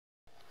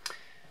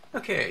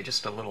Okay,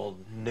 just a little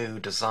new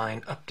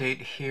design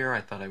update here.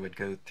 I thought I would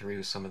go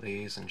through some of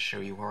these and show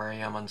you where I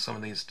am on some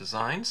of these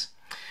designs.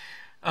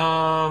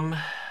 Um,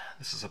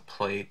 this is a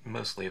plate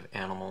mostly of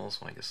animals.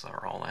 Well, I guess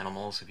they're all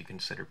animals if you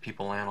consider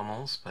people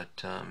animals,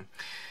 but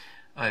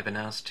I've been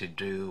asked to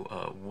do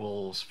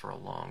wolves for a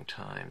long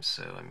time,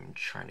 so I'm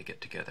trying to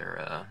get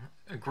together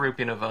a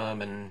grouping of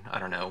them, and I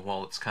don't know,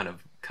 while it's kind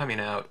of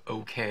coming out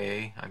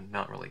okay, I'm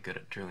not really good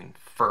at doing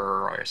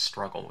fur, or I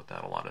struggle with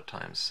that a lot of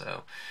times,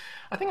 so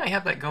I think I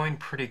have that going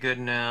pretty good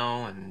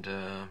now, and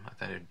I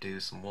thought I'd do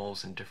some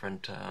wolves in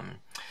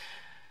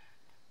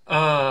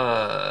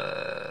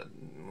uh,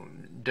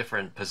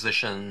 different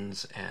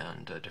positions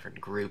and different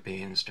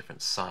groupings,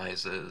 different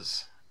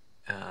sizes.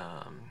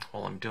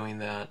 While I'm doing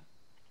that,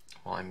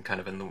 while I'm kind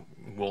of in the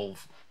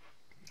wolf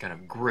kind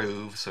of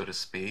groove, so to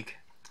speak.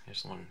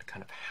 Here's one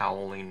kind of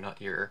howling,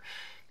 not your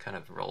kind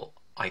of real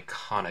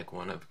iconic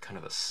one of kind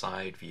of a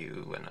side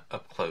view and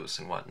up close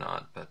and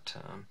whatnot, but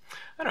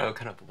I don't know,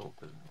 kind of a little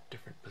bit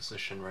different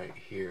position right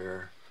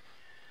here.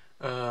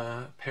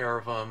 A pair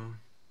of them,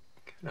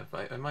 kind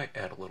of, I might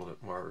add a little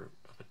bit more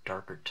of a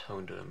darker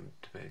tone to them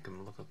to make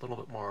them look a little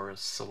bit more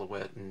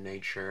silhouette in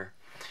nature.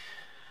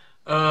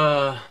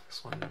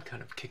 This one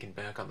kind of kicking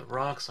back on the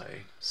rocks.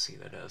 I see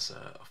that as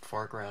a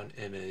foreground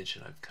image,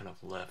 and I've kind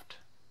of left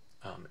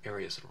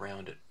areas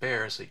around it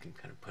bare, so you can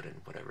kind of put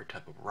in whatever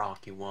type of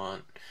rock you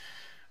want,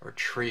 or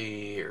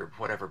tree, or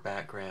whatever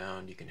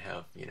background. You can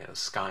have, you know,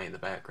 sky in the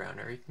background,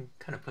 or you can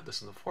kind of put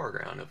this in the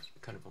foreground of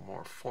kind of a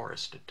more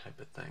forested type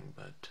of thing.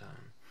 But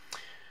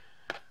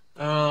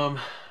I don't know,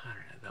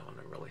 that one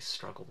I really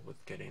struggled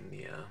with getting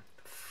the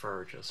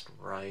fur just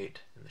right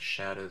and the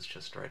shadows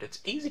just right.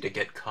 It's easy to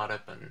get caught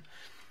up in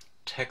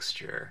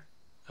texture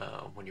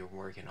when you're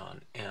working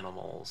on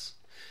animals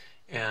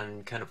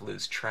and kind of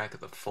lose track of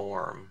the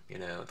form. You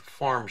know, the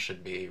form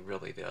should be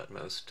really the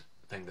utmost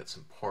thing that's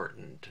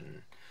important,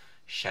 and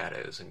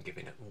shadows and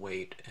giving it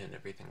weight and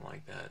everything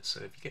like that.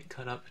 So if you get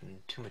caught up in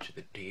too much of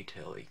the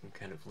detail, it can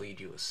kind of lead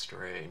you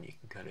astray, and you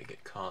can kind of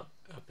get caught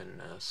up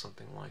in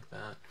something like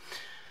that.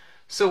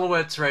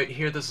 Silhouettes right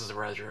here. This is a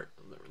rather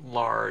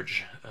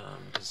large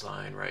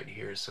design right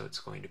here, so it's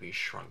going to be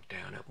shrunk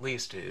down at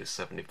least to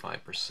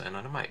 75%, and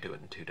I might do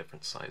it in two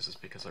different sizes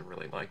because I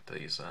really like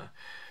these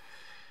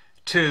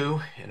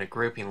two in a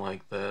grouping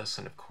like this.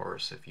 And of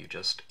course, if you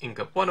just ink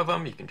up one of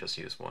them, you can just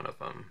use one of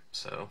them.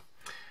 So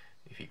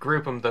if you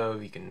group them, though,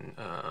 you can,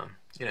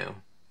 you know,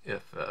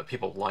 if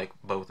people like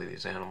both of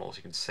these animals,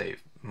 you can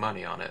save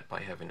money on it by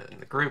having it in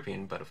the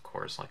grouping. But of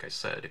course, like I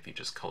said, if you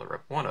just color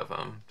up one of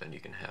them, then you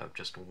can have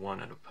just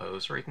one in a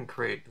pose, or you can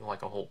create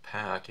like a whole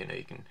pack. You know,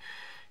 you can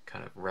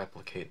kind of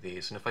replicate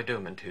these. And if I do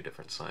them in two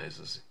different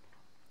sizes,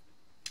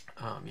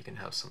 you can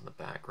have some in the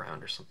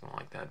background or something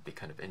like that. It'd be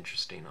kind of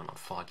interesting on a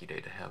foggy day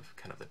to have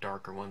kind of the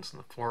darker ones in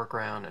the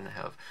foreground and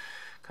have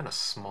kind of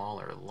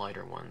smaller,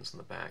 lighter ones in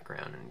the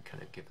background, and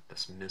kind of give it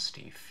this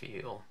misty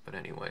feel. But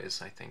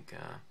anyways, I think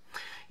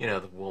you know,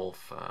 the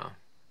wolf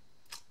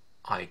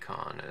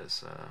icon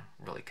is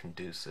really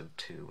conducive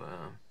to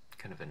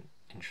kind of an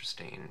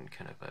interesting,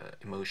 kind of a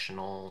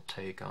emotional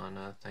take on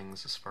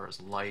things as far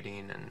as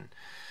lighting and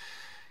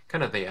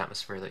kind of the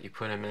atmosphere that you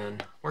put him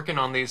in. Working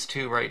on these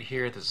two right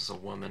here, this is a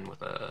woman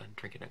with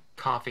drinking a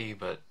coffee,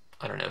 but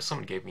I don't know,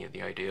 someone gave me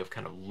the idea of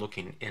kind of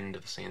looking into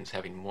the scenes,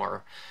 having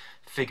more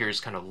figures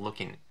kind of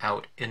looking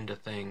out into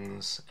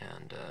things,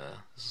 and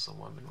this is a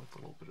woman with a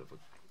little bit of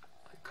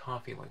a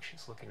coffee, like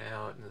she's looking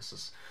out, and this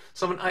is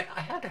someone, I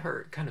had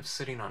her kind of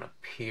sitting on a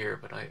pier,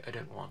 but I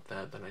didn't want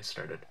that. Then I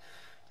started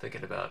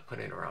thinking about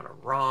putting her on a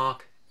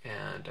rock,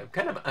 and I'm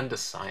kind of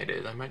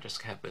undecided. I might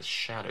just have this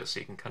shadow so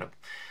you can kind of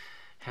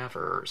have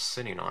her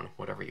sitting on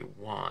whatever you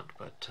want,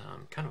 but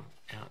kind of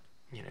out,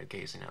 you know,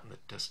 gazing out in the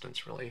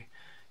distance. Really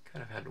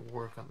kind of had to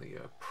work on the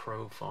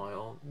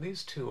profile.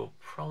 These two will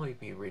probably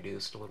be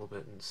reduced a little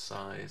bit in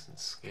size and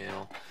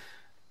scale.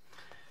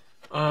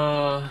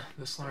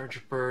 This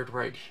large bird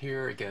right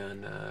here,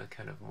 again,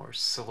 kind of more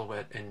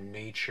silhouette in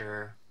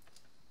nature.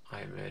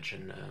 I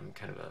imagine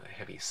kind of a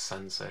heavy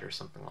sunset or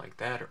something like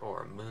that,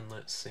 or a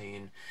moonlit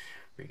scene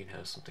where you can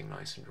have something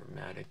nice and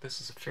dramatic.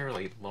 This is a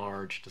fairly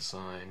large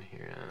design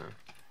here.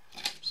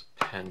 There's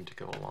a pen to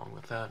go along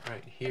with that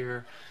right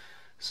here.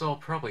 So I'll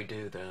probably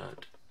do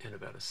that in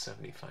about a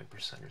 75%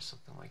 or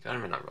something like that.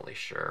 I'm not really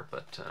sure,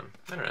 but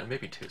I don't know,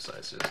 maybe two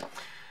sizes.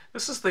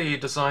 This is the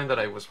design that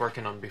I was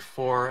working on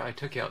before. I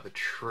took out the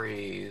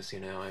trees. You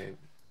know,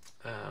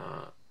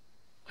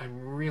 I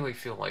really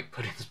feel like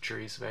putting the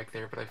trees back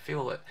there, but I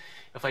feel that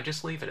if I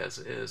just leave it as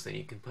is, then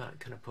you can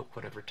kind of put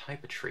whatever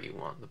type of tree you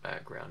want in the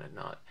background and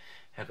not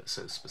have it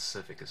so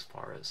specific as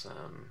far as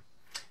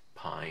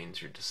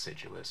pines or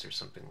deciduous or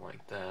something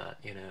like that,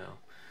 you know.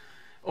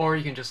 Or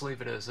you can just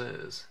leave it as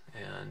is,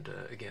 and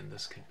again,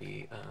 this could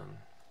be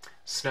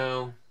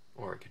snow,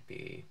 or it could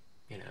be,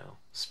 you know,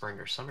 spring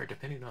or summer,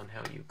 depending on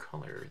how you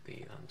color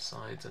the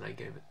sides. And I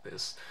gave it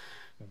this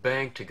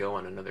bank to go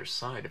on another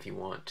side if you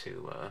want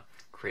to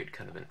create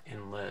kind of an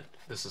inlet.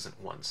 This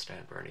isn't one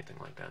stamp or anything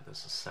like that.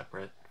 This is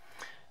separate.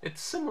 It's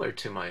similar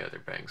to my other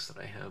banks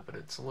that I have, but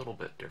it's a little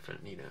bit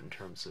different, you know, in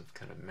terms of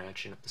kind of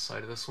matching up the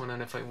side of this one.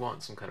 And if I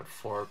want some kind of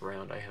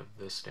foreground, I have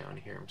this down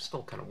here. I'm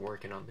still kind of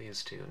working on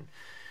these two and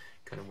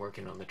kind of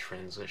working on the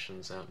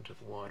transitions out into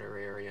the water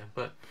area.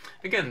 But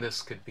again,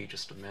 this could be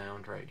just a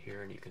mound right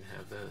here, and you can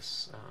have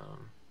this,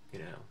 you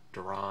know,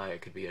 dry.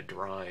 It could be a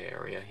dry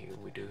area.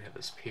 We do have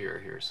this pier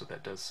here, so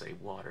that does say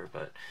water,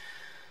 but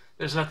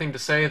there's nothing to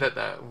say that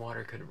that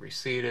water could have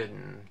receded,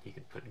 and you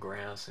could put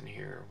grass in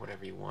here or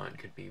whatever you want. It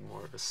could be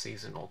more of a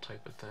seasonal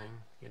type of thing,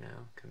 you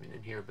know, coming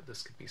in here, but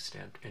this could be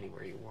stamped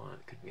anywhere you want.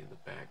 It could be in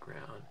the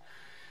background.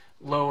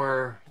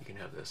 Lower, you can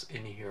have this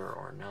in here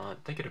or not.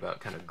 Thinking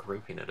about kind of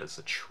grouping it as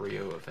a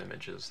trio of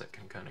images that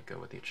can kind of go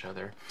with each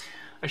other.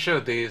 I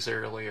showed these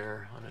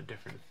earlier on a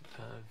different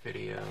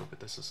video, but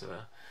this is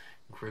a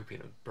grouping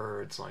of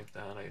birds like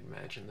that. I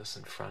imagine this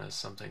in front of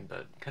something,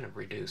 but kind of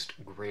reduced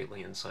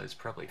greatly in size,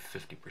 probably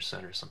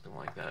 50% or something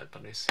like that.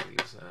 But I see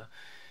these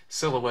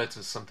silhouettes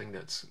as something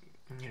that's,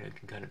 you know,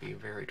 can kind of be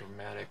very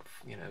dramatic,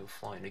 you know,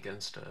 flying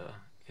against a,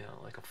 you know,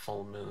 like a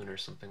full moon or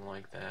something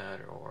like that,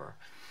 or,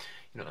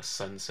 you know, a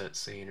sunset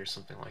scene or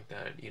something like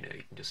that. You know,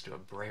 you can just do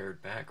a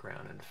brayered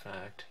background. In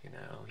fact, you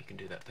know, you can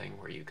do that thing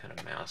where you kind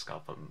of mask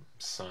off a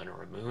sun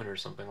or a moon or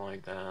something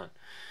like that.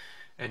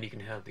 And you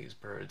can have these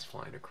birds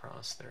flying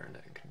across there, and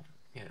that can,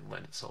 you know,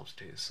 lend itself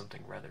to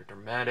something rather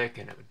dramatic,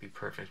 and it would be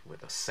perfect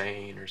with a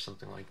seine or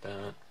something like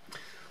that.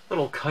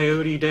 Little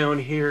coyote down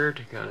here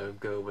to kind of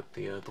go with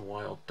the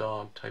wild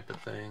dog type of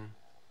thing.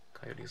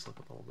 Coyotes look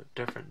a little bit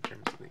different in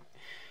terms of the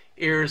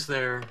ears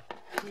there.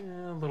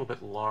 Yeah, a little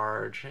bit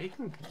large.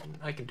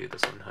 I can do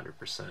this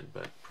 100%,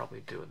 but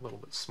probably do it a little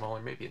bit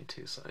smaller, maybe in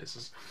 2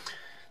 sizes.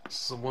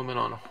 This is a woman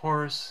on a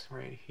horse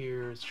right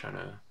here. Is trying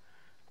to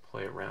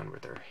play around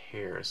with her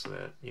hair so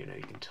that, you know,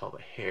 you can tell the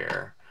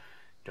hair.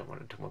 You don't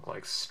want it to look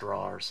like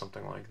straw or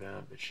something like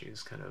that, but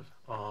she's kind of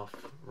off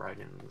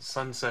riding in the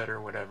sunset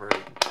or whatever.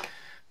 You can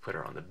put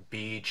her on the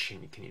beach,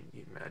 and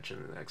you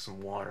imagine like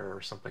some water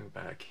or something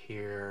back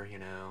here, you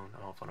know,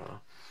 off on a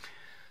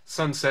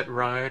sunset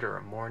ride or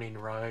a morning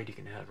ride. You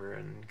can have her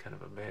in kind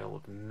of a veil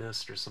of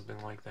mist or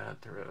something like that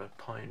through a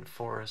pine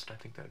forest. I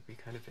think that would be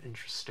kind of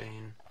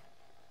interesting.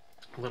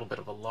 A little bit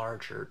of a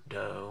larger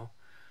doe.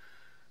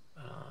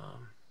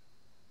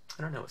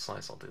 I don't know what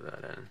size I'll do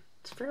that in.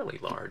 It's fairly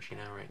large, you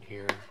know, right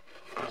here.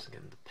 Just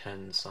again, the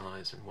pen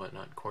size and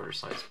whatnot. Quarter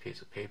size piece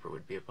of paper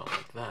would be about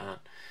like that.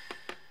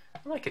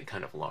 I like it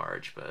kind of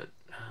large, but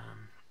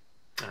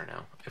I don't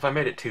know. If I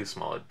made it too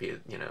small, it'd be,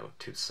 you know,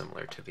 too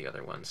similar to the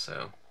other one,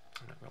 so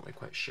I'm not really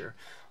quite sure.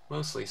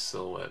 Mostly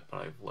silhouette,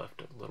 but I've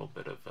left a little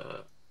bit of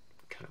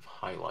kind of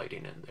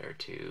highlighting in there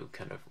to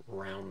kind of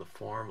round the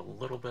form a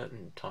little bit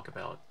and talk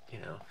about, you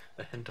know,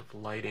 a hint of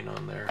lighting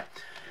on there.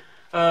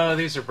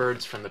 These are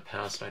birds from the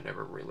past. I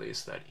never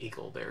released that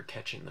eagle there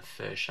catching the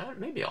fish.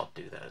 Maybe I'll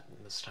do that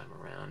this time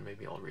around.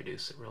 Maybe I'll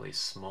reduce it really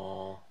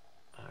small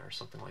or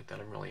something like that.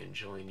 I'm really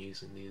enjoying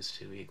using these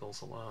 2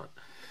 eagles a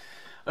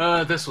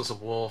lot. This was a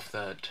wolf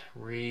that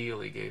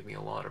really gave me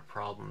a lot of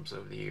problems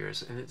over the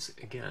years. And it's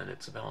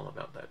all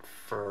about that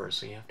fur,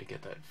 so you have to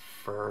get that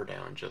fur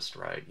down just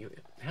right.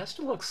 It has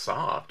to look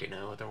soft, you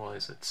know,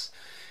 otherwise it's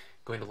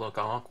going to look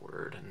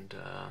awkward. And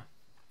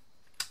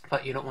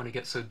but you don't want to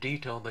get so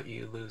detailed that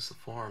you lose the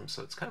form,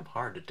 so it's kind of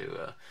hard to do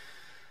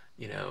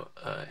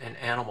an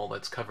animal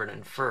that's covered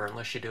in fur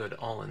unless you do it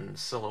all in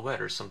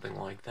silhouette or something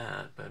like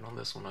that. But on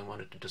this one, I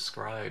wanted to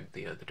describe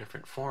the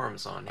different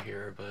forms on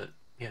here. But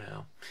you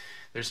know,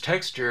 there's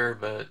texture,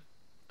 but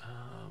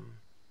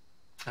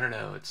I don't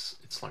know. It's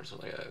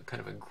largely a kind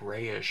of a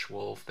grayish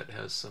wolf that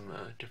has some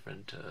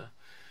different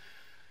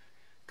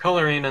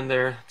coloring in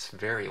there. It's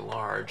very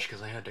large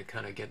because I had to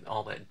kind of get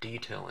all that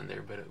detail in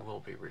there, but it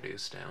will be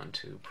reduced down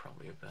to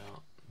probably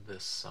about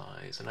this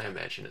size. And I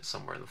imagine it's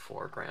somewhere in the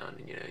foreground,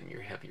 and you know, and you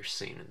have your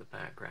scene in the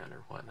background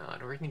or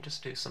whatnot. Or you can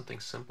just do something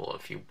simple, a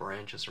few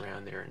branches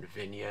around there and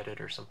vignette it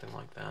or something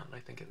like that. And I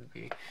think it would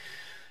be,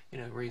 you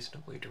know,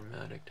 reasonably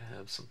dramatic to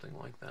have something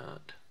like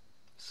that.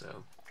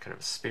 So kind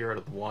of a spirit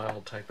of the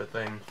wild type of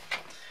thing.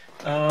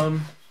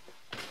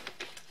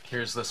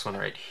 Here's this one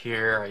right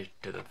here. I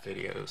did a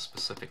video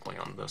specifically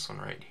on this one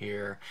right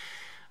here.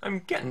 I'm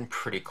getting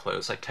pretty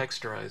close. I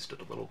texturized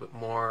it a little bit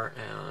more,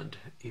 and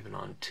even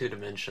on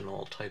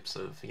 2-dimensional types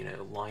of, you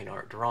know, line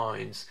art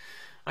drawings,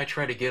 I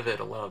try to give it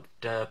a lot of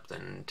depth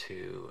and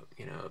to,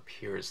 you know,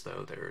 appear as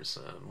though there's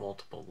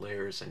multiple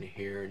layers in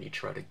here, and you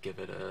try to give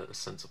it a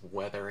sense of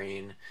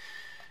weathering.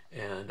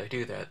 And I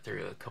do that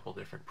through a couple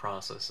different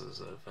processes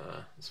of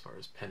as far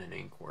as pen and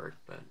ink work,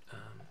 but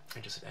I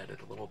just added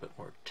a little bit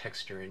more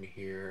texture in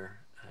here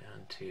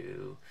and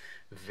to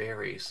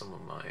vary some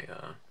of my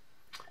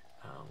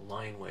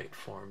line weight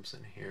forms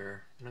in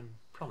here. And I'm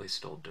probably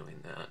still doing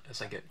that.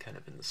 As I get kind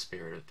of in the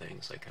spirit of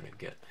things, I kind of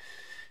get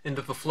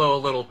into the flow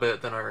a little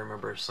bit. Then I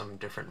remember some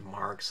different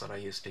marks that I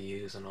used to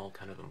use, and I'll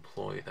kind of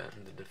employ that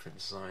in the different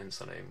designs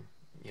that I'm,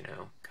 you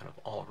know, kind of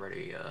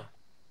already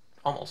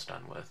almost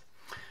done with.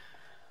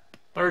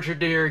 Larger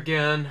deer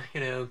again,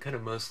 kind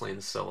of mostly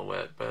in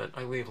silhouette, but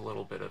I leave a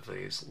little bit of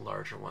these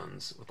larger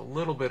ones with a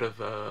little bit of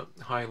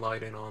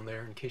highlighting on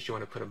there in case you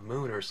want to put a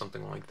moon or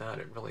something like that.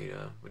 It really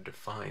would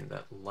define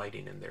that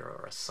lighting in there,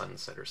 or a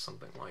sunset or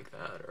something like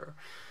that, or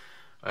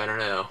I don't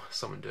know,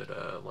 someone did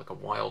like a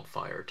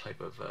wildfire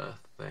type of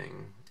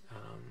thing,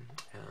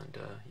 and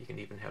you can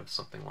even have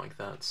something like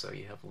that, so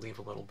you have leave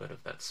a little bit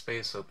of that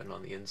space open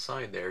on the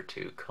inside there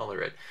to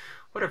color it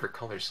whatever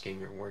color scheme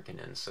you're working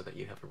in, so that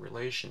you have a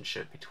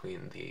relationship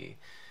between the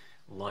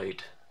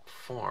light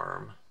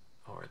form,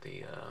 or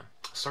the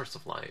source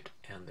of light,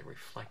 and the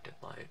reflected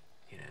light,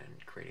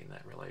 and creating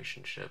that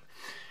relationship.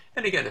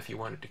 And again, if you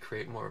wanted to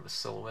create more of a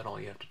silhouette,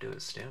 all you have to do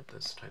is stamp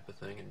this type of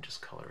thing and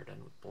just color it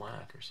in with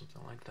black or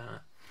something like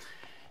that.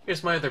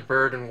 Here's my other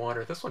bird in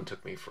water. This one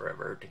took me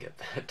forever to get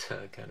that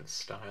kind of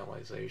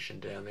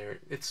stylization down there.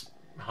 It's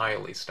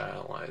highly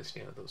stylized,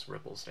 those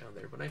ripples down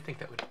there, but I think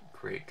that would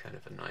create kind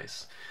of a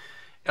nice,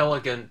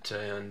 elegant,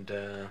 and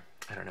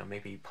I don't know,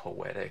 maybe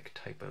poetic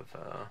type of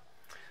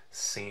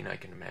scene. I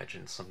can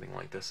imagine something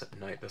like this at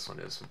night. This one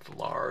is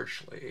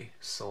largely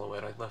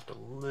silhouette. I left a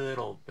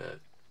little bit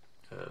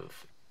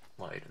of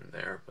light in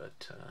there,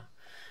 but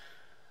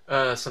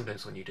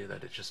sometimes when you do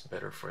that, it's just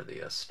better for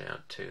the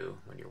stamp too.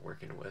 When you're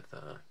working with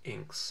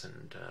inks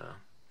and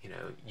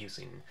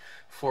using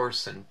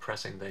force and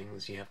pressing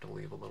things, you have to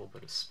leave a little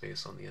bit of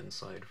space on the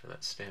inside for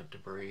that stamp to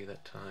breathe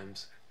at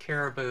times.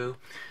 Caribou.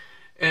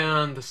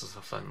 And this is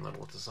a fun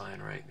little design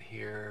right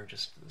here,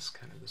 just this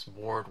kind of this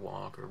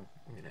boardwalk, or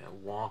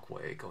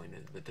walkway going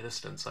into the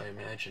distance. I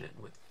imagine it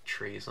with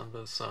trees on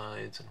both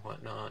sides and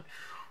whatnot,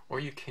 or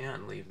you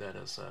can leave that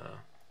as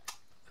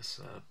this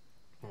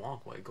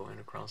walkway going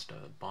across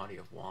a body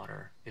of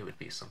water. It would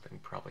be something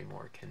probably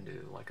more akin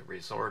to like a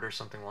resort or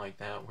something like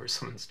that, where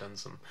someone's done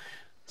some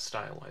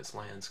stylized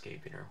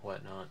landscaping or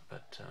whatnot,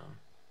 but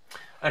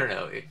I don't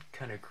know, it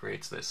kind of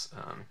creates this,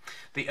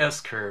 the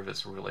S-curve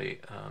is really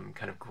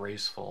kind of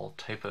graceful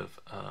type of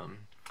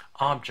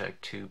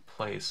object to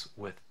place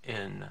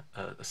within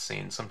a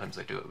scene. Sometimes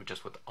I do it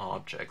just with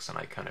objects, and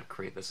I kind of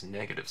create this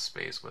negative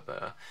space with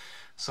a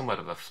somewhat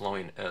of a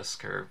flowing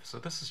S-curve. So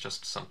this is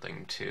just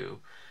something to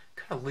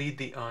kind of lead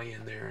the eye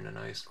in there in a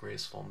nice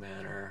graceful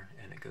manner,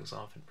 and it goes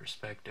off in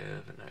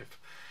perspective.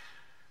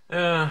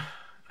 And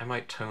I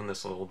might tone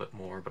this a little bit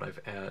more, but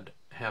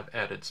have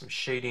added some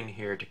shading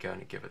here to kind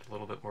of give it a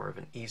little bit more of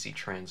an easy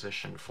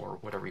transition for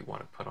whatever you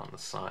want to put on the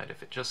side.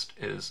 If it just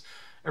is,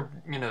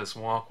 this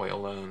walkway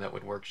alone, that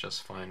would work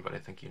just fine, but I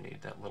think you need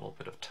that little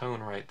bit of tone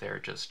right there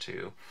just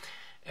to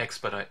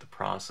expedite the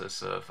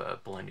process of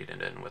blending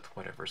it in with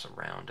whatever's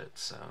around it.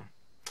 So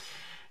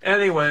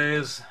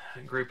anyways,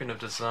 a grouping of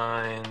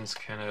designs,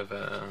 kind of,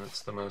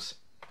 it's the most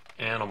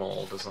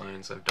animal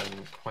designs I've done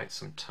in quite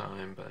some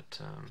time, but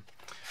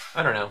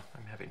I don't know,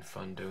 I'm having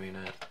fun doing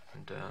it,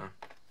 and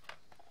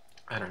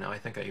I don't know, I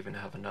think I even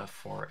have enough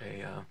for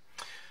a,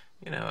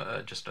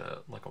 just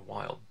like a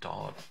wild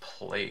dog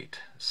plate,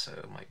 so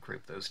I might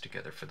group those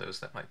together for those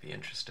that might be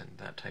interested in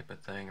that type of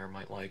thing, or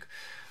might like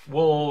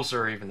wolves,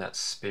 or even that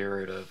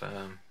spirit of,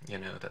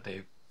 that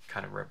they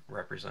kind of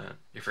represent.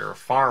 If you're a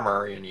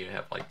farmer and you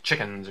have like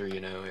chickens or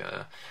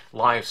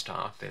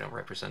livestock, they don't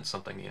represent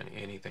something,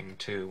 anything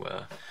too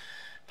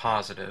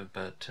positive,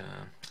 but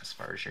as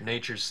far as your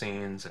nature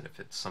scenes, and if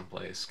it's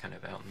someplace kind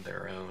of out in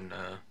their own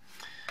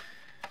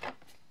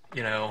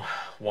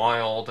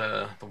wild,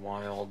 the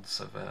wilds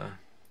of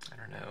I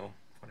don't know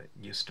what it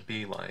used to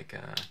be like.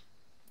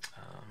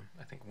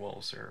 I think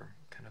wolves are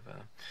kind of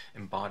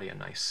embody a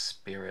nice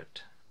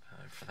spirit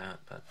for that.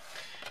 But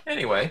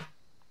anyway,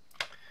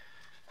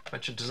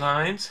 bunch of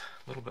designs,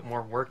 a little bit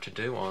more work to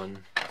do on,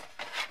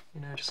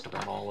 just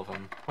about all of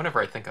them.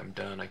 Whenever I think I'm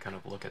done, I kind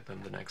of look at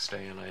them the next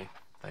day and I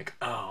think,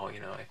 oh,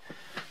 I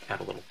add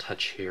a little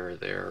touch here or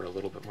there, a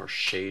little bit more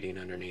shading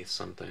underneath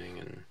something,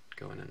 and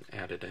go in and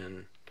add it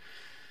in.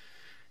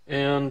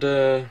 And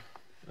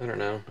I don't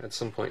know, at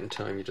some point in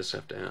time you just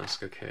have to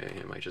ask, okay,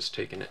 am I just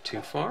taking it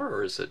too far,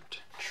 or is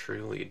it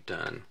truly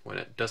done? When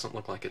it doesn't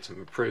look like it's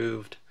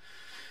improved,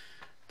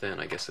 then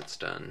I guess it's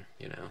done,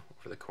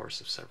 over the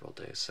course of several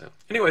days. So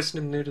anyways,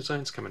 new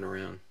designs coming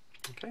around.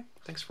 Okay,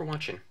 thanks for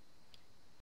watching.